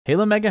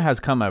Halo Mega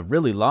has come a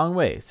really long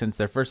way since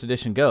their first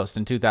edition Ghost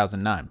in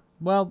 2009.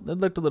 Well, it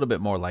looked a little bit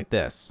more like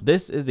this.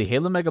 This is the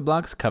Halo Mega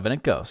Bloks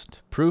Covenant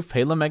Ghost. Proof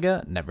Halo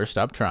Mega never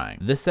stopped trying.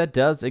 This set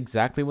does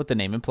exactly what the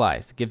name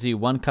implies. It gives you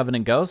one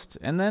Covenant Ghost,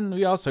 and then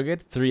we also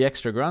get 3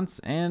 extra grunts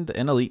and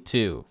an Elite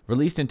 2.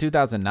 Released in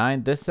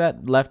 2009, this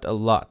set left a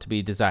lot to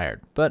be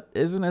desired, but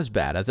isn't as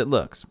bad as it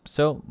looks.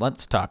 So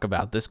let's talk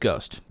about this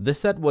Ghost. This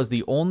set was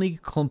the only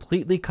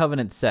completely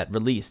Covenant set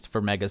released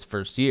for Mega's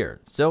first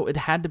year, so it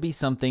had to be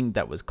something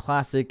that was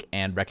classic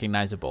and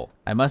recognizable.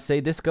 I must say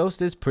this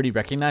Ghost is pretty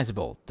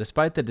recognizable.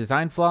 Despite the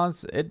design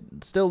flaws, it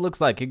still looks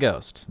like a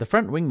Ghost. The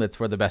front winglets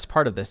were the best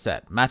part of this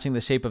set, matching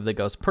the shape of the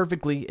Ghost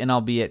perfectly, and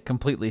albeit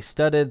completely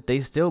studded, they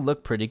still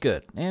look pretty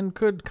good, and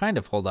could kind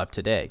of hold up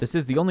today. This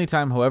is the only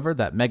time, however,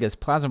 that Mega's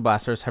Plasma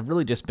Blasters have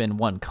really just been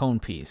one cone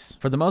piece.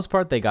 For the most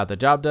part, they got the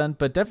job done,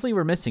 but definitely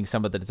were missing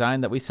some of the design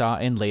that we saw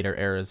in later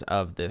eras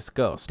of this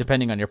Ghost.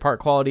 Depending on your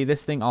part quality,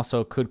 this thing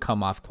also could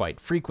come off quite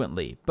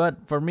frequently, but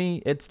for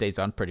me, it stays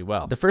on pretty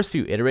well. The first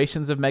few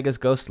iterations of Mega's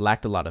Ghost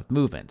lacked a lot of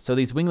movement, so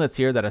these winglets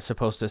here that are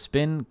supposed to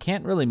spin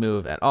can't really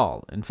move at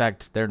all. In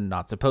fact, they're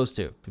not supposed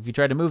to. If you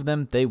try to move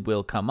them, they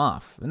will come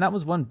off. And that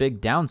was one big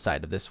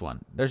downside of this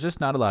one. There's just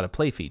not a lot of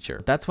play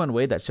feature. That's one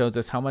way that shows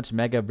us how much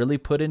Mega really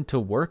put into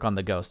work on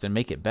the Ghost and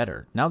make it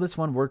better. Now this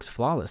one works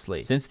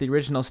flawlessly. Since the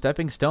original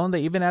Stepping Stone, they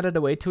even added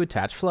a way to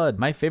attach Flood.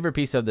 My favorite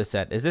piece of this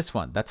set is this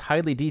one that's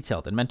highly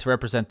detailed and meant to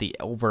represent the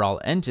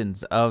overall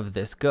engines of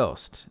this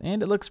Ghost.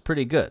 And it looks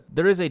pretty good.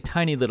 There is a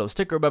tiny little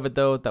sticker above it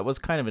though that was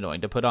kind of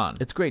annoying to put on.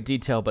 It's great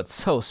detail but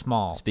so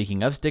small.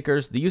 Speaking of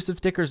stickers, the use of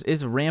stickers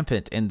is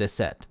rampant in this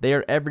set. They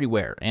are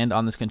everywhere, and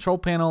on this control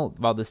panel,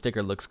 while the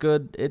sticker looks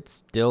good, it's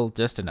still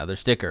just another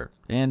sticker,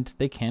 and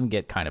they can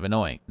get kind of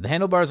annoying. The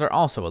handlebars are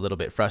also a little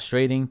bit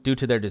frustrating. Due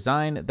to their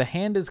design, the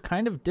hand is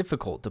kind of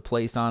difficult to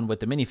place on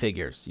with the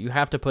minifigures. You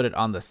have to put it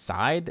on the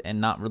side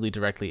and not really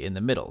directly in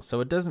the middle,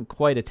 so it doesn't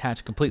quite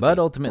attach completely, but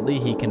ultimately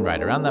he can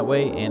ride around that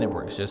way and it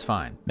works just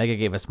fine. Mega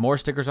gave us more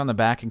stickers on the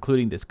back,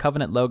 including this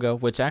Covenant logo,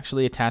 which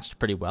actually attached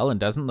pretty well and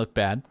doesn't look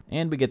bad,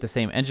 and we get the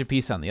same engine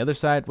piece on the other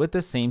side with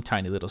the same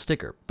tiny little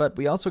sticker, but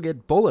we also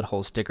get bullet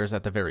hole stickers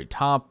at the very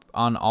top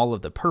on all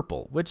of the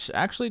purple, which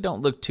actually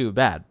don't look too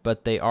bad,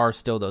 but they are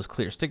still those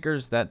clear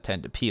stickers that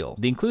tend to peel.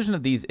 The inclusion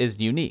of these is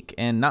unique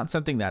and not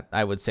something that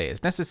I would say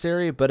is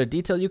necessary, but a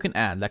detail you can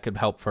add that could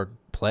help for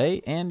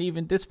play and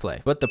even display.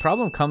 But the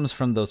problem comes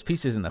from those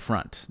pieces in the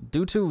front.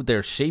 Due to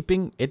their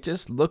shaping, it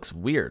just looks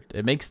weird.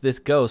 It makes this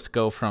Ghost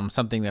go from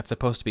something that's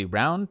supposed to be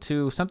round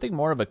to something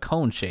more of a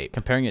cone shape.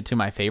 Comparing it to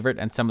my favorite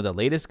and some of the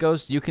latest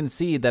Ghosts, you can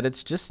see that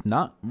it's just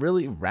not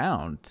really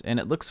round, and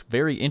it looks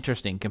very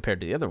interesting compared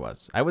to the other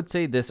ones. I would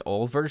say this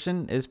old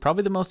version is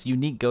probably the most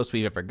unique Ghost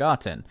we've ever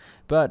gotten,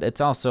 but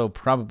it's also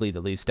probably the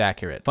least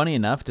accurate. Funny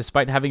enough,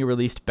 despite having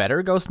released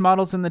better Ghost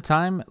models in the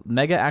time,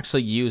 Mega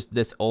actually used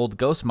this old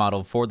Ghost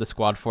model for the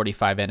Squad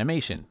 45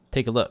 animation.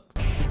 Take a look.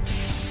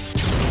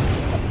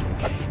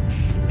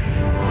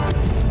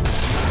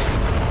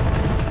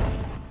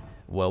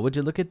 Well, would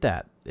you look at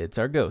that? It's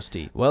our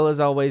Ghosty. Well, as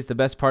always, the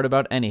best part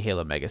about any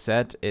Halo Mega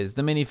set is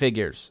the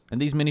minifigures.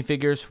 And these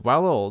minifigures,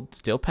 while old,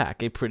 still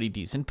pack a pretty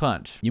decent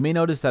punch. You may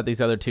notice that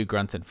these other two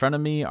grunts in front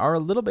of me are a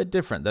little bit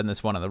different than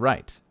this one on the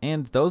right.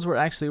 And those were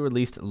actually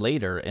released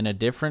later in a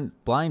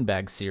different blind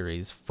bag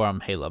series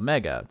from Halo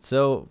Mega.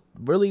 So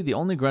really, the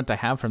only grunt I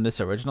have from this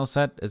original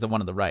set is the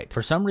one on the right.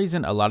 For some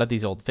reason, a lot of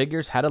these old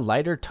figures had a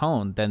lighter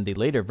tone than the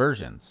later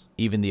versions.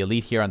 Even the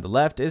Elite here on the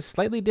left is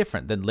slightly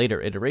different than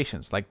later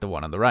iterations, like the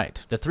one on the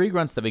right. The 3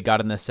 grunts that we got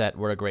in this set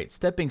were a great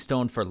stepping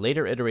stone for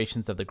later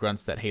iterations of the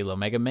grunts that Halo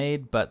Mega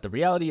made, but the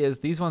reality is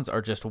these ones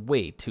are just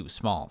way too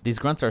small. These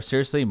grunts are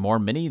seriously more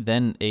mini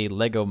than a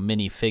Lego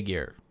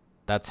minifigure.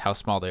 That's how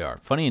small they are.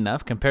 Funny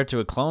enough, compared to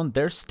a clone,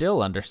 they're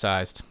still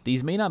undersized.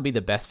 These may not be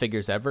the best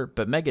figures ever,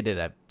 but Mega did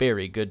a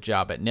very good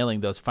job at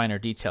nailing those finer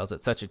details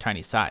at such a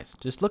tiny size.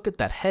 Just look at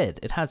that head.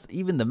 It has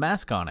even the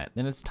mask on it,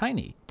 and it's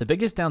tiny. The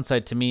biggest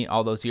downside to me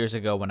all those years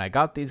ago when I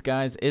got these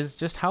guys is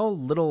just how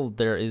little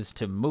there is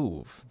to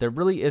move. There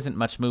really isn't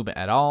much movement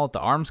at all. The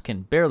arms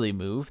can barely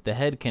move, the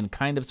head can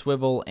kind of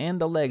swivel, and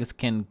the legs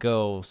can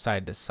go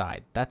side to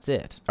side. That's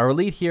it. Our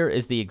Elite here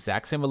is the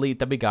exact same Elite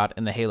that we got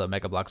in the Halo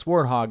Mega Bloks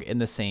Warthog in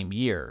the same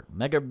year.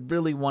 Mega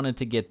really wanted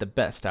to get the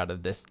best out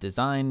of this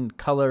design,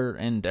 color,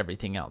 and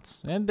everything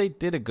else, and they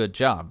did a good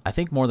job. I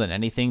think more than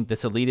anything,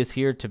 this Elite is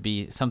here to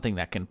be something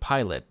that can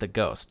pilot the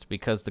Ghost,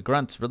 because the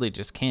grunts really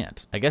just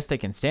can't. I guess they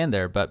can stand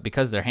there, but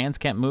because their hands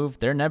can't move,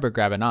 they're never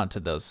grabbing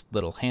onto those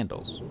little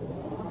handles.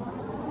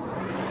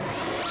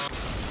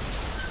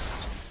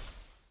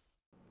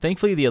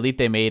 Thankfully, the Elite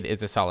they made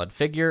is a solid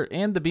figure,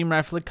 and the beam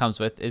rifle it comes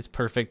with is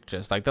perfect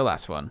just like the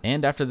last one.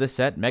 And after this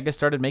set, Mega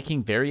started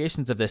making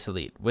variations of this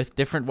Elite, with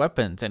different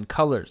weapons and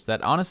colors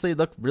that honestly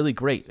look really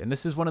great, and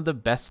this is one of the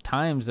best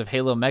times of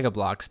Halo Mega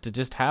Bloks to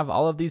just have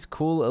all of these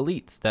cool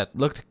Elites that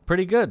looked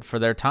pretty good for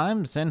their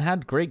times and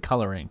had great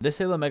coloring. This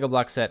Halo Mega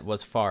Bloks set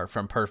was far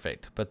from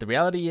perfect, but the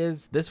reality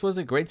is, this was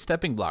a great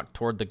stepping block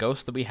toward the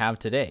Ghost that we have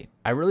today.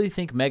 I really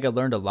think Mega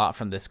learned a lot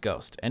from this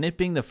Ghost, and it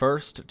being the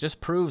first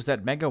just proves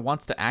that Mega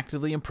wants to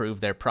actively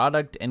improve their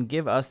product and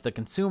give us, the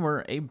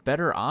consumer, a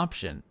better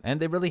option, and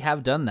they really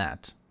have done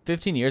that.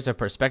 15 years of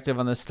perspective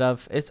on this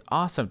stuff, it's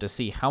awesome to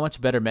see how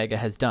much better Mega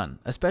has done,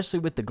 especially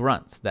with the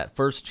grunts that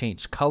first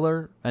changed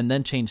color, and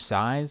then changed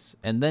size,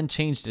 and then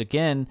changed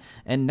again,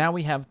 and now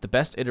we have the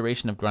best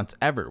iteration of grunts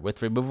ever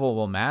with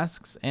removable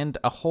masks and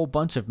a whole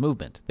bunch of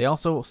movement. They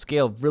also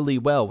scale really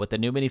well with the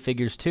new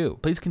minifigures too.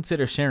 Please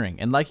consider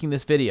sharing and liking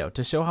this video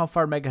to show how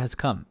far Mega has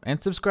come,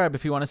 and subscribe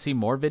if you want to see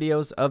more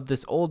videos of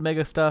this old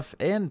Mega stuff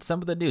and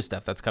some of the new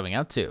stuff that's coming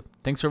out too.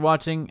 Thanks for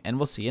watching, and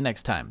we'll see you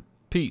next time.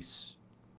 Peace.